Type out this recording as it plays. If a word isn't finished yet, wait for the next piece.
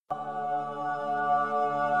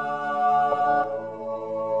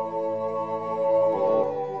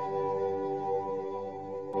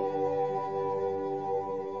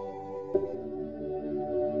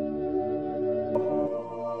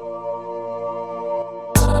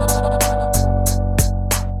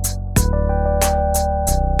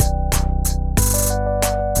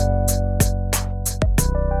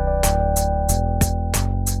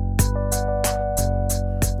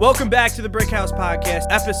Welcome back to the Brick House Podcast,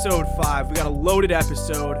 episode 5. We got a loaded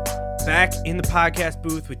episode. Back in the podcast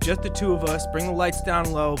booth with just the two of us. Bring the lights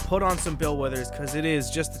down low. Put on some Bill Withers because it is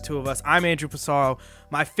just the two of us. I'm Andrew Pissarro,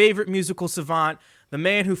 my favorite musical savant, the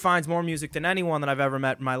man who finds more music than anyone that I've ever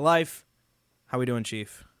met in my life. How we doing,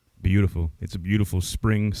 Chief? Beautiful. It's a beautiful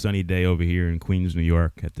spring sunny day over here in Queens, New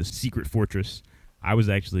York at the Secret Fortress. I was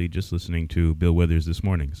actually just listening to Bill Withers this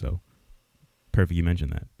morning, so perfect you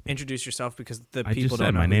mentioned that. Introduce yourself because the I people just said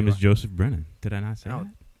don't know my name who is Joseph Brennan. Did I not say that?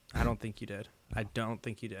 I don't think you did. I don't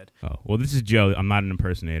think you did. Oh, well, this is Joe. I'm not an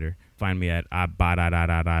impersonator. Find me at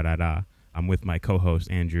ba-da-da-da-da-da-da. I'm with my co-host,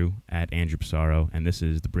 Andrew, at Andrew Pissarro, and this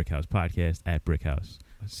is the Brick House Podcast at Brick House.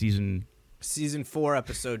 Season 4,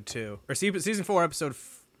 episode 2. Or season 4, episode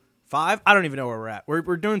 5? I don't even know where we're at.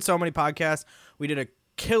 We're doing so many podcasts. We did a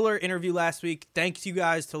killer interview last week. Thanks you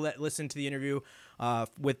guys to listen to the interview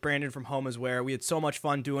with Brandon from Home Is Where. We had so much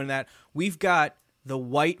fun doing that. We've got the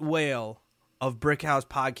white whale of Brick House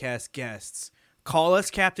Podcast guests. Call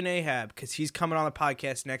us Captain Ahab because he's coming on the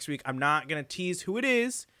podcast next week. I'm not going to tease who it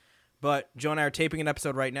is, but Joe and I are taping an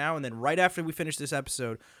episode right now, and then right after we finish this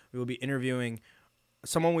episode, we will be interviewing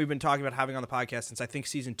someone we've been talking about having on the podcast since I think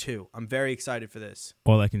season 2. I'm very excited for this.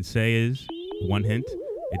 All I can say is, one hint,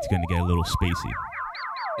 it's going to get a little spacey.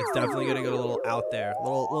 It's definitely going to get a little out there, a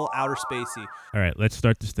little outer spacey. All right, let's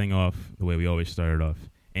start this thing off the way we always started off.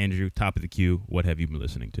 Andrew, top of the queue, what have you been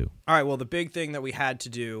listening to? All right, well, the big thing that we had to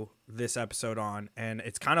do this episode on, and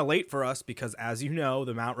it's kind of late for us because, as you know,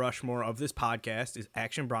 the Mount Rushmore of this podcast is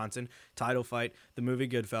Action Bronson, Title Fight, the movie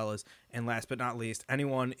Goodfellas, and last but not least,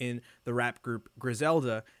 anyone in the rap group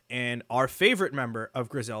Griselda, and our favorite member of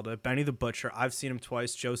Griselda, Benny the Butcher. I've seen him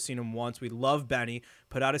twice. Joe's seen him once. We love Benny.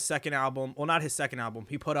 Put out his second album. Well, not his second album.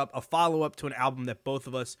 He put up a follow-up to an album that both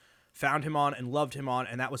of us found him on and loved him on,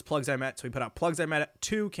 and that was Plugs I Met. So he put out Plugs I Met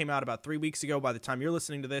 2, came out about 3 weeks ago by the time you're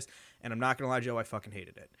listening to this, and I'm not going to lie, Joe, I fucking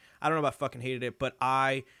hated it. I don't know about fucking hated it, but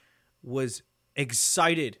I was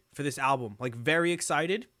excited for this album, like very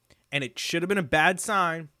excited, and it should have been a bad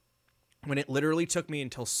sign when it literally took me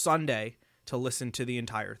until Sunday to listen to the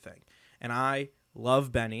entire thing. And I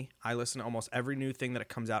love Benny. I listen to almost every new thing that it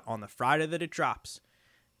comes out on the Friday that it drops,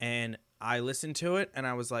 and I listened to it, and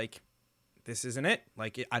I was like, this isn't it.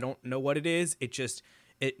 Like, I don't know what it is.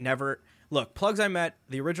 It never. Look, Plugs I Met,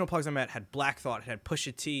 the original Plugs I Met had Black Thought, it had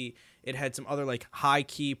Pusha T, it had some other like high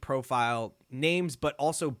key profile names, but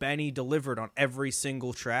also Benny delivered on every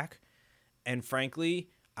single track. And frankly,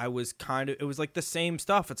 it was like the same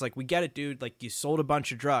stuff. It's like, we get it, dude. Like, you sold a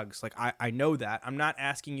bunch of drugs. Like, I know that. I'm not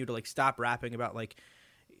asking you to like stop rapping about like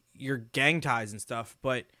your gang ties and stuff,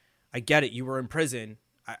 but I get it. You were in prison.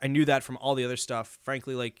 I knew that from all the other stuff.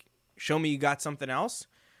 Frankly, like, show me you got something else.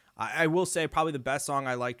 I will say probably the best song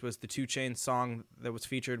I liked was the 2 Chainz song that was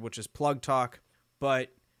featured, which is Plug Talk. But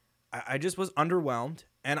I just was underwhelmed.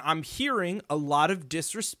 And I'm hearing a lot of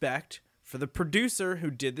disrespect for the producer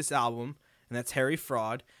who did this album, and that's Harry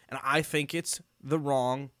Fraud. And I think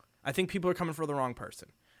I think people are coming for the wrong person.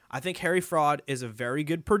 I think Harry Fraud is a very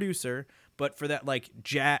good producer, but for that like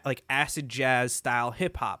acid jazz style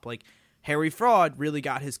hip hop, like Harry Fraud really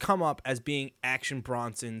got his come up as being Action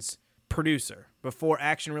Bronson's producer. Before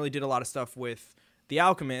Action really did a lot of stuff with The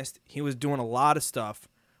Alchemist, he was doing a lot of stuff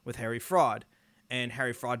with Harry Fraud. And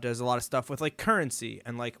Harry Fraud does a lot of stuff with like Currency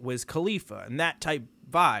and like Wiz Khalifa and that type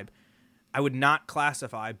vibe. I would not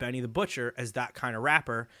classify Benny the Butcher as that kind of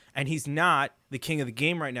rapper. And he's not the king of the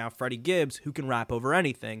game right now, Freddie Gibbs, who can rap over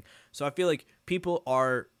anything. So I feel like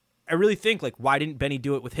I really think like, why didn't Benny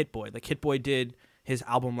do it with Hit Boy? Like, Hit Boy did his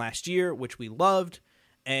album last year, which we loved.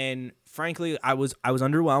 And frankly, I was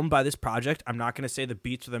underwhelmed by this project. I'm not going to say the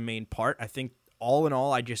beats are the main part. I think all in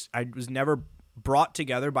all, I was never brought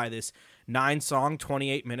together by this 9-song,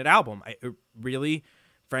 28-minute album.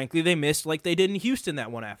 Frankly, they missed like they did in Houston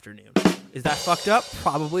that one afternoon. Is that fucked up?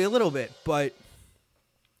 Probably a little bit. But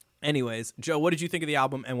anyways, Joe, what did you think of the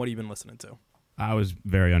album and what have you been listening to? I was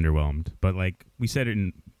very underwhelmed. But like we said it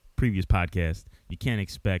in previous podcasts, you can't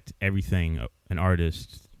expect everything an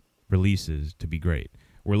artist releases to be great.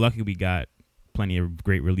 We're lucky we got plenty of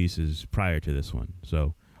great releases prior to this one.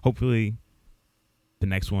 So hopefully the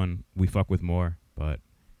next one we fuck with more. But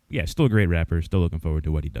yeah, still a great rapper. Still looking forward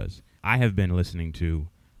to what he does. I have been listening to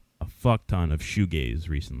a fuck ton of shoegaze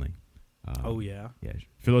recently. Oh, yeah? Yeah.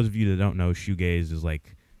 For those of you that don't know, shoegaze is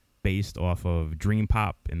like based off of dream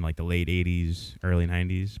pop in like the late 80s, early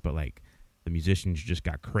 90s. But like the musicians just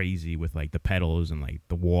got crazy with like the pedals and like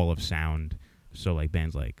the wall of sound. So like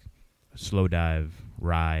bands like Slow Dive,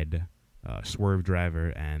 Ride, Swerve Driver,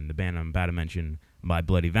 and the band I'm about to mention, My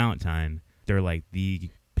Bloody Valentine, they're like the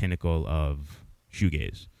pinnacle of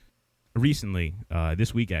shoegaze. recently,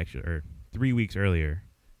 this week actually, or 3 weeks earlier,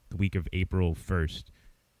 the week of April 1st,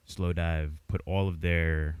 Slow Dive put all of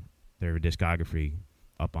their discography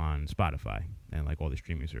up on Spotify and like all the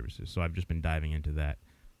streaming services. So I've just been diving into that.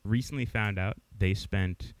 Recently found out they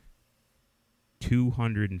spent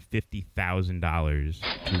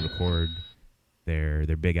 $250,000 to record their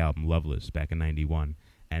big album Loveless back in '91,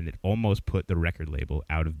 and it almost put the record label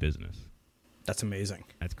out of business. That's amazing.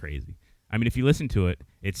 That's crazy. I mean, if you listen to it,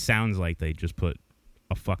 it sounds like they just put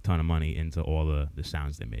a fuck ton of money into all the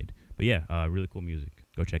sounds they made. But yeah, really cool music.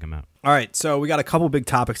 Go check them out. All right, so we got a couple big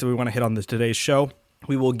topics that we want to hit on today's show.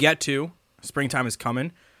 We will get to springtime is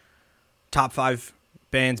coming. Top 5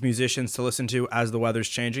 bands, musicians to listen to as the weather's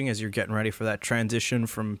changing, as you're getting ready for that transition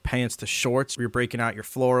from pants to shorts. You're breaking out your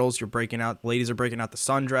florals. Ladies are breaking out the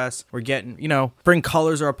sundress. We're getting, spring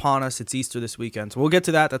colors are upon us. It's Easter this weekend. So we'll get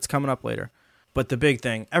to that. That's coming up later. But the big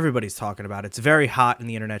thing everybody's talking about, it's very hot in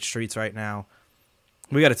the internet streets right now.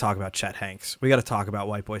 We got to talk about Chet Hanks. We got to talk about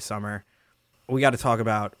White Boy Summer. We got to talk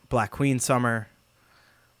about Black Queen Summer.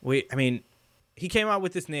 He came out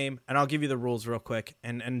with this name, and I'll give you the rules real quick.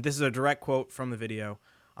 And this is a direct quote from the video.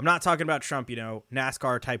 I'm not talking about Trump,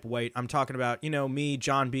 NASCAR type white. I'm talking about, me,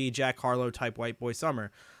 John B., Jack Harlow type White Boy Summer.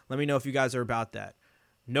 Let me know if you guys are about that.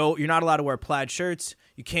 No, you're not allowed to wear plaid shirts.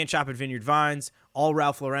 You can't shop at Vineyard Vines. All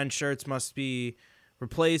Ralph Lauren shirts must be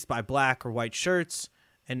replaced by black or white shirts.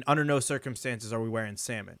 And under no circumstances are we wearing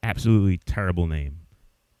salmon. Absolutely terrible name.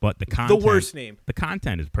 But the content, the worst name. The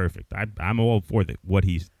content is perfect. I'm all for what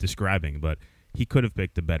he's describing, but he could have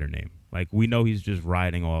picked a better name. Like, we know he's just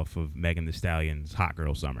riding off of Megan Thee Stallion's Hot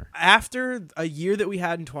Girl Summer. After a year that we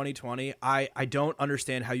had in 2020, I don't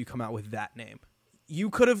understand how you come out with that name. You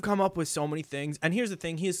could have come up with so many things. And here's the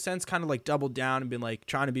thing. He has since kind of like doubled down and been like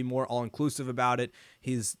trying to be more all-inclusive about it.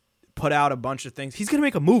 He's put out a bunch of things. He's going to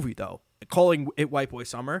make a movie, though, calling it White Boy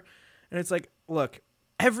Summer. And it's like, look,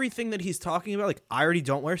 everything that he's talking about, like, I already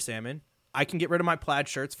don't wear salmon. I can get rid of my plaid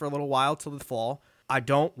shirts for a little while till the fall. I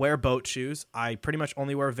don't wear boat shoes. I pretty much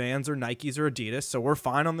only wear Vans or Nikes or Adidas, so we're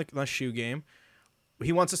fine on the shoe game.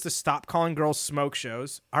 He wants us to stop calling girls smoke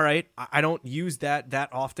shows. All right, I don't use that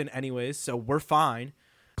often anyways, so we're fine.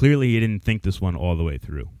 Clearly, he didn't think this one all the way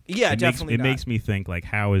through. Yeah, definitely not. It makes me think, like,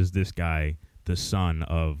 how is this guy the son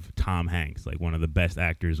of Tom Hanks, like one of the best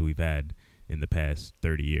actors we've had in the past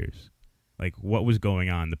 30 years? Like, what was going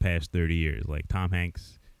on the past 30 years? Like, Tom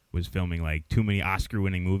Hanks was filming like too many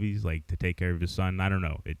Oscar-winning movies, like, to take care of his son. I don't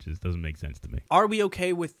know. It just doesn't make sense to me. Are we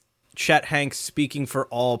okay with Chet Hanks speaking for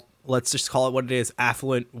all, let's just call it what it is,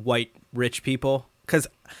 affluent, white, rich people? Because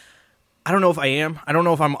I don't know if I am. I don't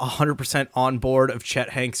know if I'm 100% on board of Chet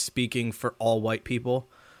Hanks speaking for all white people.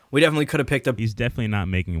 We definitely could have picked up. He's definitely not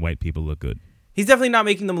making white people look good. He's definitely not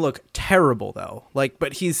making them look terrible, though. Like,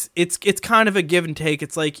 but it's kind of a give and take.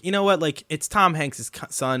 It's like, you know what? Like, it's Tom Hanks'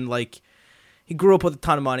 son. Like, he grew up with a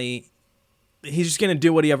ton of money. He's just gonna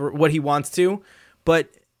do what he wants to. But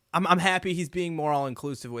I'm happy he's being more all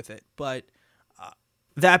inclusive with it. But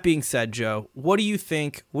that being said, Joe, what do you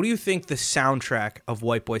think? What do you think the soundtrack of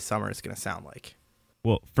White Boy Summer is gonna sound like?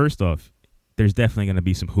 Well, first off, there's definitely gonna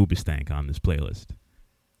be some hoobastank on this playlist.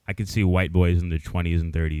 I could see white boys in their 20s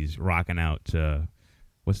and 30s rocking out to,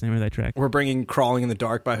 what's the name of that track? We're bringing Crawling in the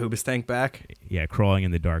Dark by Hoobastank back? Yeah, Crawling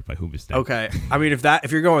in the Dark by Hoobastank. Okay. I mean,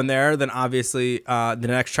 if you're going there, then obviously the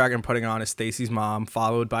next track I'm putting on is Stacy's Mom,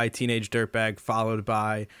 followed by Teenage Dirtbag, followed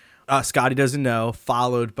by Scotty Doesn't Know,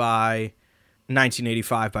 followed by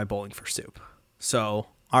 1985 by Bowling for Soup. So,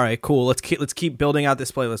 all right, cool. Let's keep building out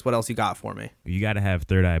this playlist. What else you got for me? You got to have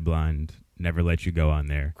Third Eye Blind, Never Let You Go on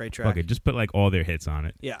there. Great track. Okay, just put like all their hits on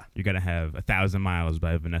it. Yeah. You got to have 1,000 Miles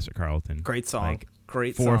by Vanessa Carlton. Great song. Like,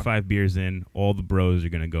 Great 4 song. or 5 beers in, all the bros are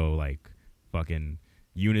going to go like fucking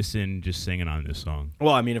unison just singing on this song.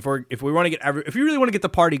 Well, I mean, if we want to if you really want to get the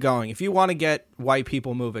party going, if you want to get white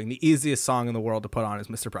people moving, the easiest song in the world to put on is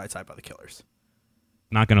Mr. Brightside by the Killers.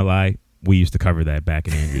 Not going to lie, we used to cover that back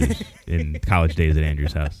in Andrew's in college days at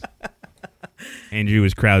Andrew's house. Andrew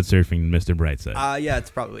was crowd surfing Mr. Brightside. Yeah,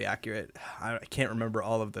 it's probably accurate. I can't remember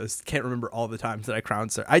all of those. Can't remember all the times that I crowd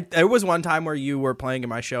surfed. There was one time where you were playing in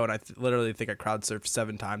my show, and I literally think I crowd surfed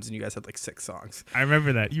 7 times, and you guys had like 6 songs. I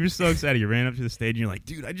remember that. You were so excited. You ran up to the stage, and you're like,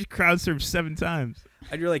 dude, I just crowd surfed 7 times.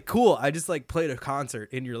 And you're like, cool. I just like played a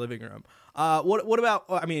concert in your living room. What about?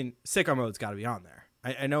 I mean, Sicko Mode's got to be on there.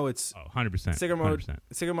 I know it's 100%. Sicko Mode. 100%.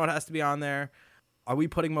 Sicko Mode has to be on there. Are we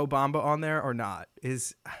putting Mo Bamba on there or not?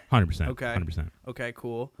 100%. Okay. 100%. Okay,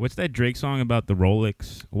 cool. What's that Drake song about the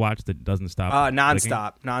Rolex watch that doesn't stop?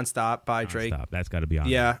 Nonstop by Drake. Nonstop. That's got to be on.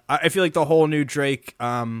 Yeah, I feel like the whole new Drake,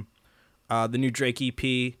 the new Drake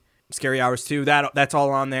EP, Scary Hours 2, that's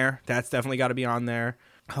all on there. That's definitely got to be on there.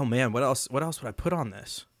 Oh man, what else? What else would I put on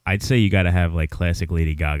this? I'd say you got to have like classic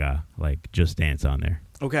Lady Gaga, like Just Dance on there.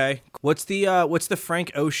 Okay, what's the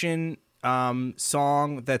Frank Ocean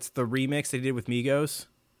song that's the remix they did with Migos?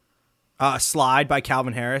 Slide by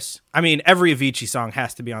Calvin Harris. I mean, every Avicii song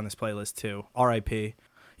has to be on this playlist too. R.I.P.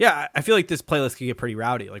 Yeah, I feel like this playlist could get pretty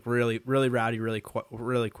rowdy, like really, really rowdy, really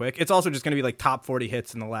quick. It's also just going to be like top 40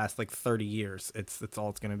 hits in the last like 30 years. That's all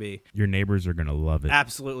it's going to be. Your neighbors are going to love it.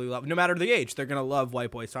 Absolutely love it. No matter the age, they're going to love White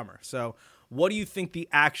Boy Summer. So what do you think the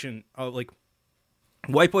action of like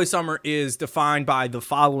White Boy Summer is defined by the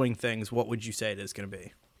following things? What would you say it is going to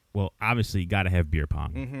be? Well, obviously, you got to have beer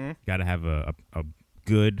pong. Mm-hmm. Got to have a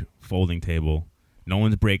good folding table. No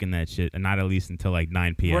one's breaking that shit, and not at least until like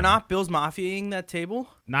 9 p.m. We're not Bill's Mafia-ing that table?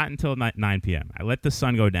 Not until 9 p.m. I let the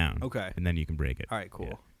sun go down. Okay. And then you can break it. All right, cool.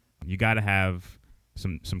 Yeah. You got to have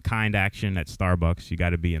some kind action at Starbucks. You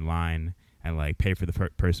got to be in line and like pay for the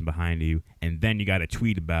person behind you, and then you got to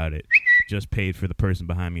tweet about it. Just paid for the person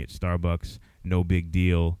behind me at Starbucks. No big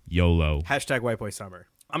deal. YOLO. Hashtag White Boy Summer.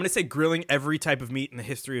 I'm going to say grilling every type of meat in the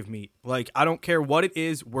history of meat. Like, I don't care what it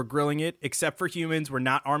is, we're grilling it, except for humans. We're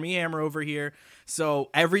not Army Hammer over here. So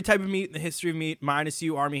every type of meat in the history of meat, minus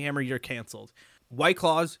you, Army Hammer, you're canceled. White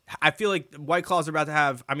Claws, I feel like White Claws are about to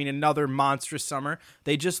have, another monstrous summer.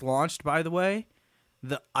 They just launched, by the way,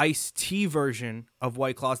 the iced tea version of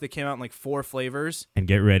White Claws. They came out in like 4 flavors. And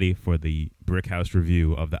get ready for the Brickhouse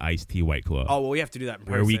review of the iced tea White Claw. Oh, well, we have to do that in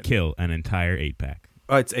person. Where we kill an entire 8-pack.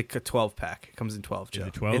 Oh, it's a 12-pack. It comes in 12, Joe. Is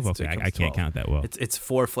it 12? Okay, I can't count that well. It's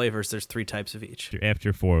 4 flavors. There's 3 types of each.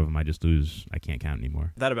 After 4 of them, I just lose. I can't count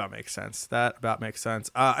anymore. That about makes sense.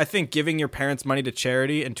 I think giving your parents money to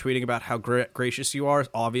charity and tweeting about how gracious you are is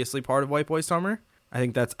obviously part of White Boy Summer. I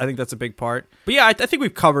think that's a big part. But yeah, I think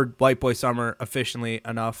we've covered White Boy Summer efficiently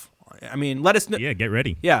enough. I mean, let us know. Yeah, get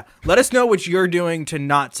ready. Yeah, let us know what you're doing to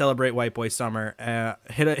not celebrate White Boy Summer.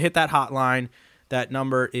 Hit that hotline. That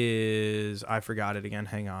number is, I forgot it again.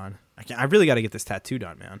 Hang on. I really got to get this tattoo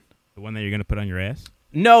done, man. The one that you're going to put on your ass?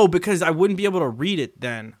 No, because I wouldn't be able to read it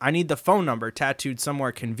then. I need the phone number tattooed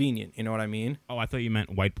somewhere convenient. You know what I mean? Oh, I thought you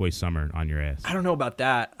meant White Boy Summer on your ass. I don't know about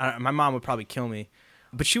that. My mom would probably kill me.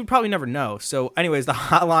 But she would probably never know. So anyways, the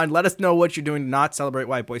hotline, let us know what you're doing to not celebrate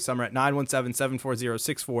White Boy Summer at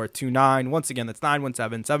 917-740-6429. Once again, that's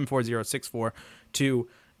 917-740-6429.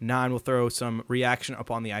 We'll throw some reaction up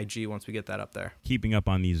on the IG once we get that up there. Keeping up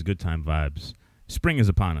on these good time vibes. Spring is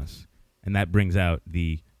upon us, and that brings out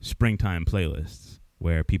the springtime playlists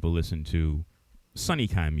where people listen to sunny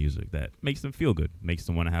kind music that makes them feel good, makes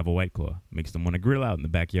them want to have a White Claw, makes them want to grill out in the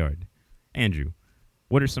backyard. Andrew,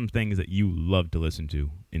 what are some things that you love to listen to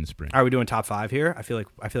in spring? Are we doing top 5 here? I feel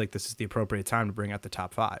like this is the appropriate time to bring out the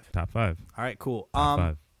top 5. Top 5. All right, cool. Top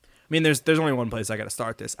 5. I mean, there's only one place I got to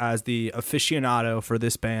start this. As the aficionado for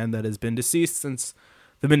this band that has been deceased since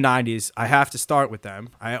the mid-90s, I have to start with them.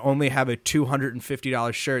 I only have a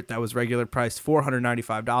 $250 shirt that was regular priced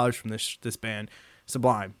 $495 from this band,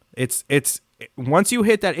 Sublime. It's once you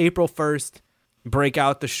hit that April 1st, break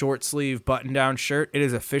out the short sleeve button down shirt, it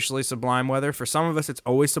is officially Sublime weather. For some of us, it's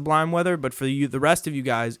always Sublime weather, but for you, the rest of you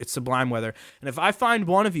guys, it's Sublime weather. And if I find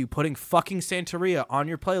one of you putting fucking Santeria on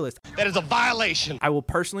your playlist, that is a violation. I will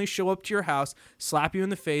personally show up to your house, slap you in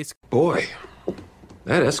the face. Boy,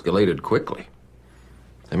 that escalated quickly.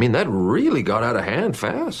 I mean, that really got out of hand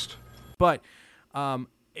fast. But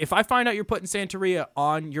if I find out you're putting Santeria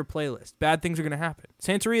on your playlist, bad things are going to happen.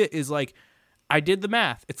 Santeria is like, I did the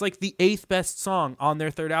math. It's like the 8th best song on their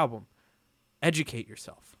 3rd album. Educate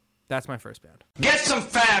yourself. That's my first band. Get some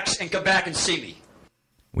facts and come back and see me.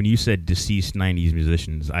 When you said deceased 90s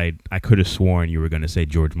musicians, I could have sworn you were going to say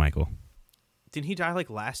George Michael. Didn't he die like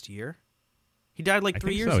last year? He died like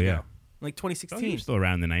 3 years ago. Yeah. Like 2016. Oh, he was still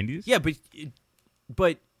around in the 90s? Yeah,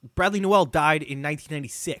 but Bradley Nowell died in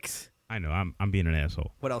 1996. I know. I'm being an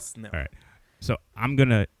asshole. What else is in there? All right. So I'm going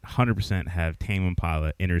to 100% have Tame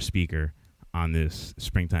Impala Inner Speaker on this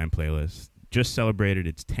springtime playlist. Just celebrated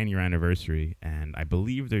its 10-year anniversary, and I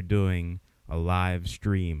believe they're doing a live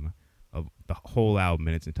stream of the whole album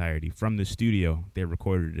in its entirety from the studio they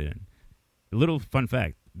recorded it in. A little fun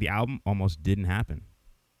fact, the album almost didn't happen.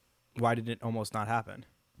 Why did it almost not happen?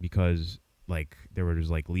 Because there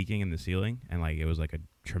was leaking in the ceiling, and it was like a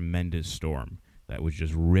tremendous storm that was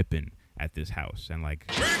just ripping at this house, and we're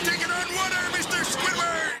taking on water, Mr.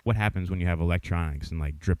 Squidward. What happens when you have electronics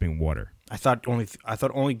and dripping water? I thought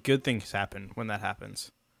only good things happen when that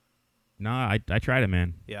happens. No, I tried it,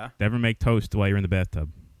 man. Yeah. Never make toast while you're in the bathtub.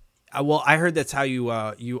 Well, I heard that's how you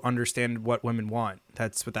understand what women want.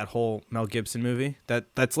 That's with that whole Mel Gibson movie.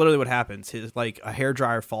 That's literally what happens. A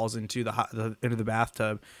hairdryer falls into the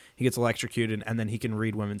bathtub. He gets electrocuted, and then he can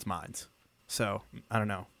read women's minds. So I don't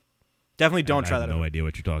know. Definitely don't try I that. have no idea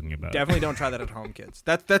what you're talking about. Definitely don't try that at home, kids.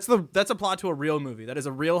 That's a plot to a real movie. That is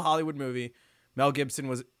a real Hollywood movie. Mel Gibson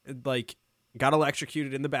was like got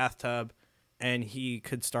electrocuted in the bathtub, and he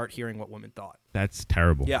could start hearing what women thought. That's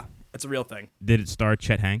terrible. Yeah, it's a real thing. Did it star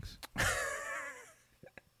Chet Hanks?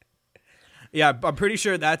 Yeah, I'm pretty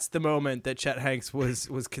sure that's the moment that Chet Hanks was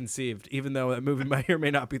conceived, even though that movie may or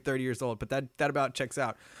may not be 30 years old. But that about checks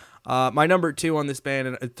out. My number 2 on this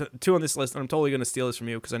band, and 2 on this list, and I'm totally going to steal this from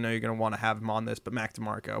you because I know you're going to want to have him on this, but Mac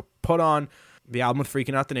DeMarco. Put on the album with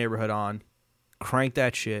Freaking Out the Neighborhood on. Crank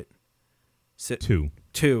that shit.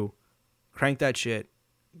 2. Crank that shit.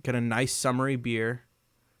 Get a nice summery beer,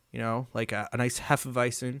 like a nice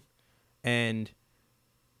Hefeweizen, and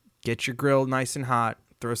get your grill nice and hot.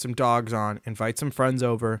 Throw some dogs on, invite some friends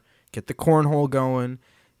over, get the cornhole going,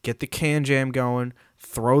 get the can jam going,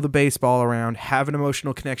 throw the baseball around, have an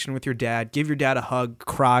emotional connection with your dad, give your dad a hug,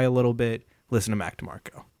 cry a little bit, listen to Mac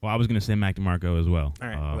DeMarco. Well, I was going to say Mac DeMarco as well. All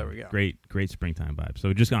right, well, there we go. Great springtime vibe.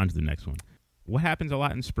 So just on to the next one. What happens a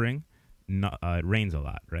lot in spring? It rains a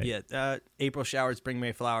lot, right? Yeah, April showers bring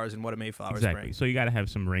May flowers, and what a May flowers Exactly. bring. So you got to have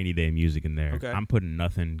some rainy day music in there. Okay. I'm putting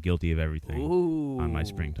Nothing, Guilty of Everything on my Ooh.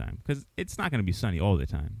 springtime because it's not going to be sunny all the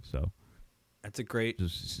time. So That's a great...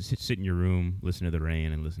 just sit in your room, listen to the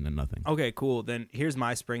rain, and listen to nothing. Okay, cool. Then here's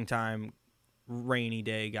my springtime rainy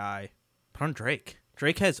day guy. Put on Drake.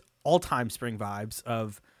 Drake has all-time spring vibes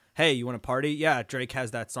of, hey, you want to party? Yeah, Drake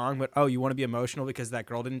has that song. But, oh, you want to be emotional because that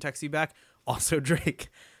girl didn't text you back? Also Drake.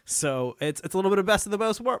 So it's a little bit of best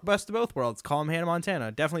of both worlds. Call him Hannah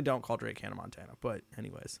Montana. Definitely don't call Drake Hannah Montana. But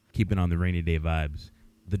anyways. Keeping on the rainy day vibes.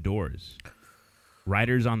 The Doors.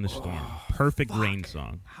 Riders on the Storm. Perfect rain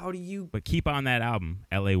song. How do you... But keep on that album,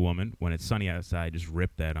 L.A. Woman, when it's sunny outside, just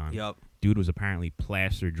rip that on. Yup. Dude was apparently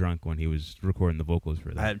plastered drunk when he was recording the vocals for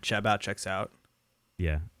that. I had About checks out.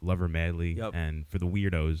 Yeah, Love Her Madly. Yup. And for the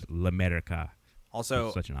weirdos, L'America. Also,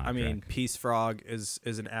 That's such an odd I mean, track. Peace Frog is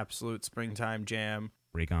an absolute springtime jam.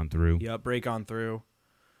 Break On Through. Yep, Break On Through.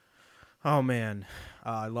 Oh, man.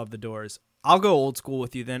 I love the Doors. I'll go old school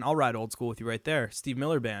with you then. I'll ride old school with you right there. Steve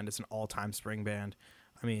Miller Band is an all-time spring band.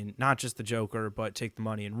 I mean, not just the Joker, but Take the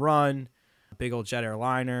Money and Run, Big Old Jet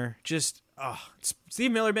Airliner. Just,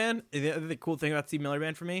 Steve Miller Band, the cool thing about Steve Miller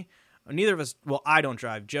Band for me, neither of us, well, I don't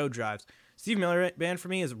drive, Joe drives. Steve Miller Band for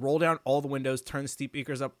me is roll down all the windows, turn the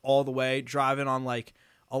speakers up all the way, driving on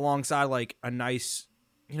alongside a nice,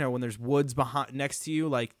 when there's woods next to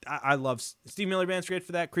you. I love Steve Miller Band's great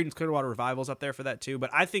for that. Creedence Clearwater Revival's up there for that too. But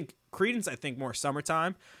I think Creedence, more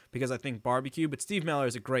summertime because I think barbecue. But Steve Miller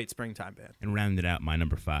is a great springtime band. And rounding out, my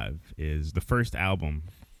number 5 is the first album,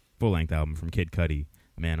 full-length album from Kid Cudi,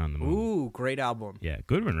 Man on the Moon. Ooh, great album. Yeah,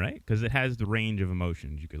 good one, right? Because it has the range of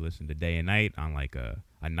emotions. You could listen to day and night on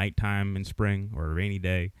a nighttime in spring or a rainy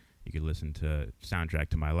day. You could listen to Soundtrack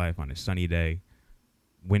to My Life on a sunny day.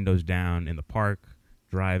 Windows down in the park,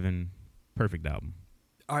 driving. Perfect album.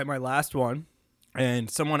 All right, my last one.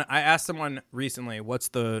 And I asked someone recently, what's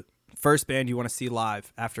the first band you want to see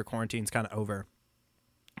live after quarantine's kind of over?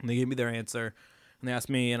 And they gave me their answer. And they asked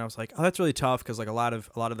me, and I was like, oh, that's really tough because a lot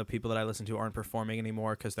of the people that I listen to aren't performing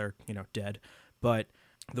anymore because they're, dead. But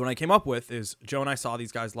the one I came up with is Joe and I saw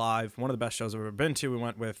these guys live. One of the best shows I've ever been to. We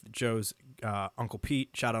went with Joe's Uncle Pete.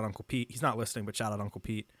 Shout out Uncle Pete. He's not listening, but shout out Uncle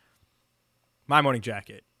Pete. My Morning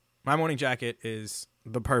Jacket. My Morning Jacket is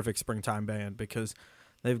the perfect springtime band because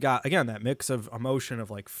they've got, again, that mix of emotion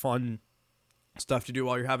of fun stuff to do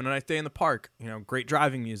while you're having a nice day in the park. Great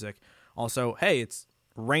driving music. Also, hey, it's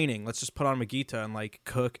raining. Let's just put on Magita and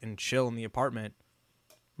cook and chill in the apartment.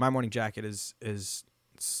 My Morning Jacket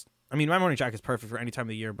My Morning Jacket is perfect for any time of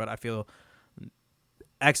the year, but I feel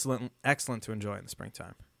excellent to enjoy in the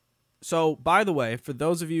springtime. So, by the way, for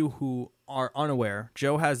those of you who are unaware,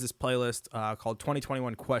 Joe has this playlist called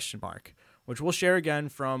 2021 ? Which we'll share again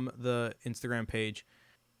from the Instagram page.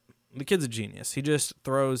 The kid's a genius. He just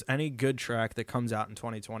throws any good track that comes out in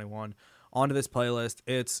 2021 onto this playlist.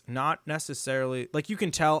 It's not necessarily you can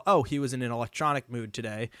tell, oh, he was in an electronic mood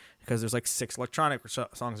today because there's 6 electronic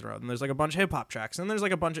songs in a row, and there's a bunch of hip hop tracks, and there's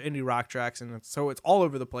a bunch of indie rock tracks, and so it's all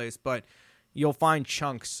over the place, but you'll find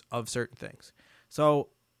chunks of certain things. So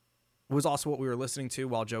it was also what we were listening to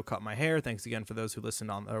while Joe cut my hair. Thanks again for those who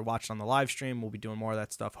listened on or watched on the live stream. We'll be doing more of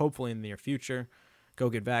that stuff hopefully in the near future. Go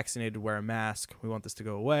get vaccinated, wear a mask. We want this to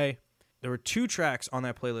go away. There were 2 tracks on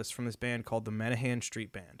that playlist from this band called the Menahan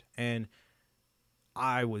Street Band, and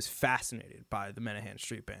I was fascinated by the Menahan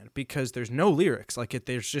Street Band because there's no lyrics.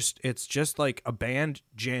 It's just a band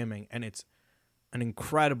jamming, and it's an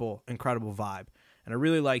incredible vibe. And I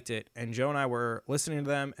really liked it. And Joe and I were listening to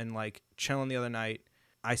them and chilling the other night.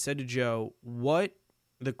 I said to Joe, what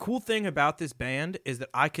the cool thing about this band is that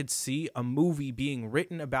I could see a movie being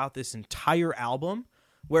written about this entire album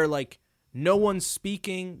where like no one's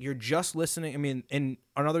speaking, you're just listening. I mean, in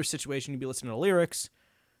another situation, you'd be listening to lyrics,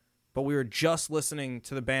 but we were just listening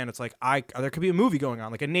to the band. It's like there could be a movie going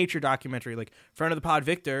on, like a nature documentary. Like friend of the pod,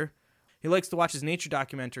 Victor, he likes to watch his nature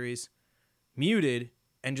documentaries muted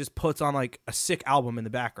and just puts on like a sick album in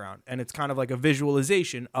the background, and it's kind of like a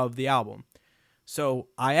visualization of the album. So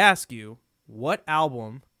I ask you, what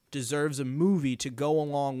album deserves a movie to go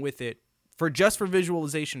along with it for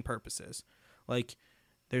visualization purposes? Like,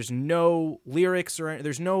 there's no lyrics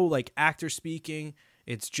there's no like actor speaking.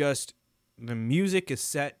 It's just the music is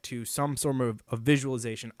set to some sort of a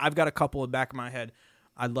visualization. I've got a couple in the back of my head.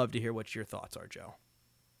 I'd love to hear what your thoughts are, Joe.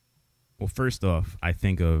 Well, first off, I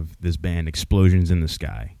think of this band, Explosions in the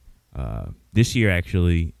Sky. This year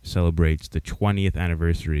actually celebrates the 20th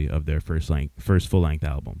anniversary of their first full-length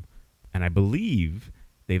album. And I believe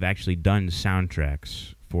they've actually done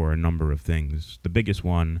soundtracks for a number of things. The biggest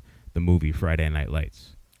one, the movie Friday Night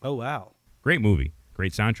Lights. Oh, wow. Great movie.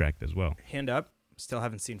 Great soundtrack as well. Hand up. Still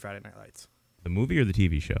haven't seen Friday Night Lights. The movie or the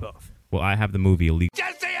TV show? Both. Well, I have the movie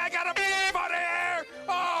Jesse, I got a for the hair.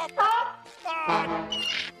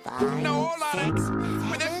 No, hold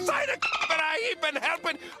on. With a side of but I even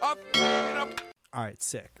helping up. All right,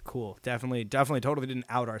 sick, cool. Definitely, totally didn't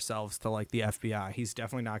out ourselves to like the FBI. He's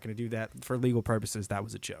definitely not going to do that for legal purposes. That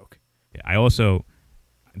was a joke. Yeah, I also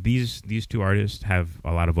these two artists have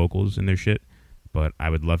a lot of vocals in their shit, but I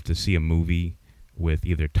would love to see a movie with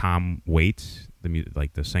either Tom Waits,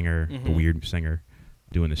 the singer, the weird singer,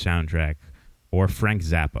 doing the soundtrack, or Frank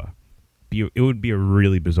Zappa. It would be a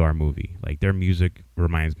really bizarre movie. Like, their music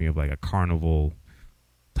reminds me of like a carnival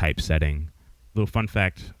type setting. Little fun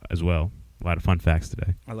fact as well. A lot of fun facts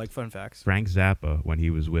today. I like fun facts. Frank Zappa, when he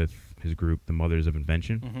was with his group, the Mothers of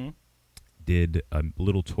Invention, did a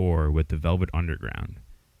little tour with the Velvet Underground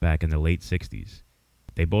back in the late 60s.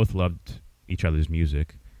 They both loved each other's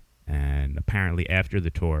music, and apparently after the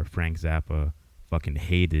tour, Frank Zappa fucking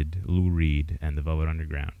hated Lou Reed and the Velvet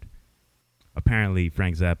Underground. Apparently,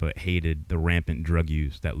 Frank Zappa hated the rampant drug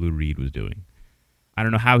use that Lou Reed was doing. I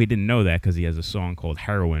don't know how he didn't know that, because he has a song called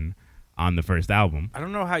Heroin on the first album. I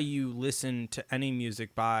don't know how you listen to any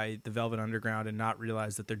music by the Velvet Underground and not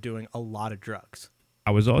realize that they're doing a lot of drugs.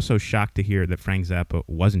 I was also shocked to hear that Frank Zappa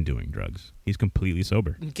wasn't doing drugs. He's completely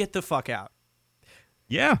sober. Get the fuck out.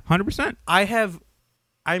 Yeah, 100%.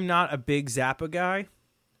 I'm not a big Zappa guy,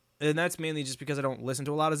 and that's mainly just because I don't listen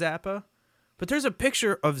to a lot of Zappa. But there's a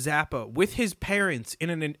picture of Zappa with his parents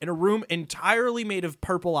in a room entirely made of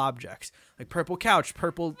purple objects, like purple couch,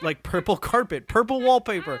 purple carpet, purple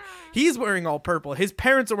wallpaper. He's wearing all purple. His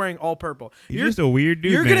parents are wearing all purple. You're just a weird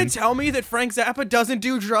dude. You're man. gonna tell me that Frank Zappa doesn't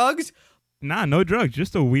do drugs? Nah, no drugs.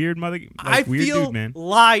 Just a weird weird feel dude, man.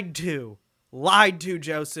 lied to,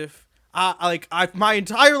 Joseph. My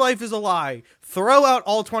entire life is a lie. Throw out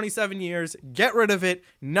all 27 years. Get rid of it.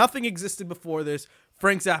 Nothing existed before this.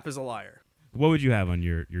 Frank Zappa's a liar. What would you have on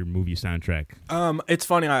your movie soundtrack? It's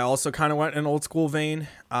funny. I also kind of went in an old school vein.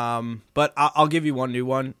 But I'll give you one new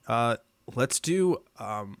one. Let's do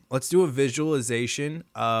a visualization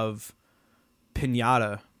of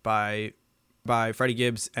Pinata by Freddie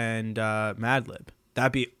Gibbs and Madlib.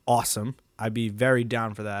 That'd be awesome. I'd be very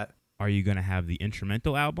down for that. Are you gonna have the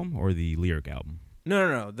instrumental album or the lyric album?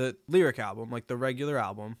 No. The lyric album, like the regular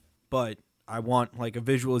album, but I want like a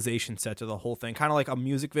visualization set to the whole thing, kind of like a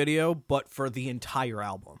music video, but for the entire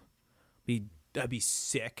album. That'd be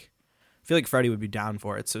sick. I feel like Freddie would be down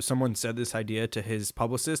for it. So someone said this idea to his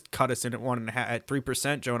publicist, cut us in at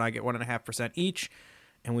 3%. Joe and I get 1.5% each,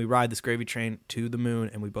 and we ride this gravy train to the moon,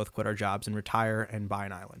 and we both quit our jobs and retire and buy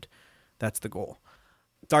an island. That's the goal.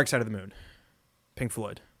 Dark Side of the Moon, Pink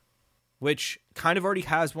Floyd, which kind of already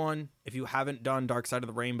has one. If you haven't done Dark Side of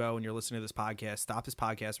the Rainbow and you're listening to this podcast, stop this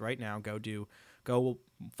podcast right now. Go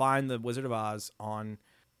find the Wizard of Oz on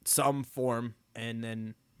some form and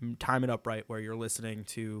then time it up right where you're listening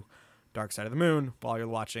to Dark Side of the Moon while you're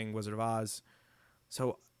watching Wizard of Oz.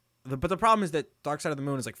 But the problem is that Dark Side of the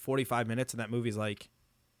Moon is like 45 minutes and that movie is like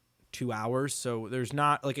 2 hours. So there's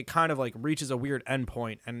not like, it kind of like reaches a weird end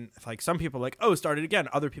point. And like some people are like, oh, start it again.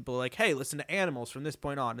 Other people are like, hey, listen to Animals from this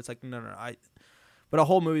point on. It's like, no. But a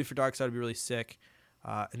whole movie for Dark Side would be really sick.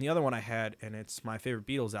 And the other one I had, and it's my favorite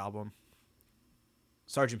Beatles album,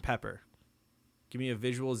 Sgt. Pepper. Give me a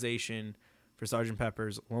visualization for Sgt.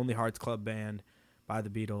 Pepper's Lonely Hearts Club Band by the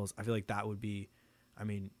Beatles. I feel like that would be,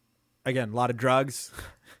 again, a lot of drugs.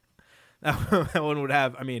 that one would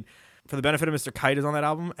have, for the benefit of Mr. Kite is on that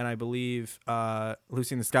album, and I believe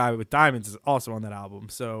Lucy in the Sky with Diamonds is also on that album.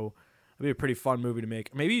 So, be a pretty fun movie to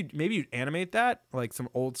make. Maybe you'd animate that, like some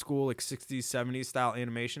old school, like 60s, 70s style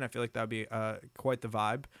animation. I feel like that'd be quite the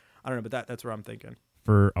vibe. I don't know, but that's what I'm thinking.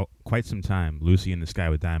 For quite some time, Lucy in the Sky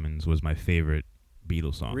with Diamonds was my favorite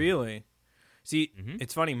Beatles song. Really? See,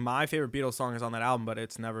 It's funny. My favorite Beatles song is on that album, but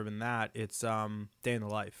it's never been that. It's Day in the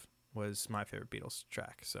Life was my favorite Beatles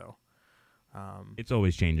track. So it's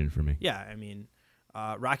always changing for me. yeah, I mean,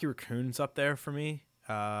 Rocky Raccoon's up there for me.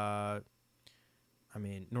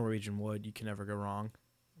 Norwegian Wood, you can never go wrong.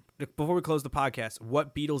 Before we close the podcast,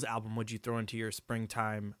 what Beatles album would you throw into your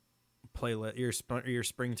springtime playlist? Your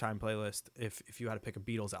springtime playlist, if you had to pick a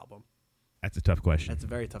Beatles album. That's a tough question. That's a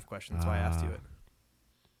very tough question. That's why I asked you it.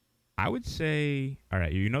 I would say, all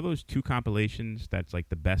right, you know those two compilations that's like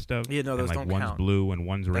the best of? Yeah, no, those and, like, don't one's count. blue and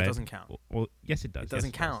one's red. That doesn't count. Well, yes, it does. It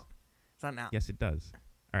doesn't count. It's not now. Yes, it does.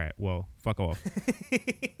 All right, well, fuck off.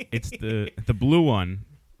 It's the blue one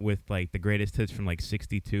with like the greatest hits from like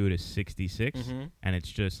 62 to 66, and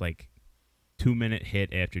it's just like 2-minute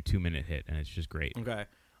hit after 2-minute hit, and it's just great. Okay,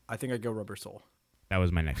 I think I'd go Rubber Soul. That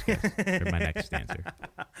was my next guess, or my next answer.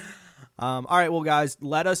 All right, well, guys,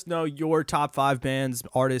 let us know your top 5 bands,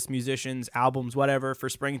 artists, musicians, albums, whatever for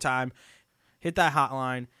springtime. Hit that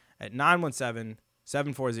hotline at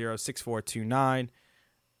 917-740-6429.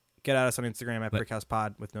 Get at us on Instagram at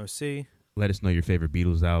BrickHousePod with no C. Let us know your favorite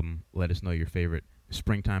Beatles album. Let us know your favorite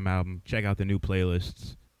springtime album. Check out the new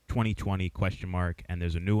playlists, 2020 ? And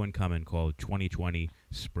there's a new one coming called 2020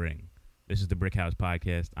 Spring. This is the Brick House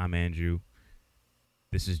Podcast. I'm Andrew.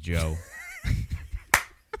 This is Joe.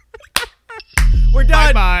 We're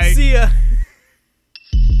done. Bye-bye. See ya.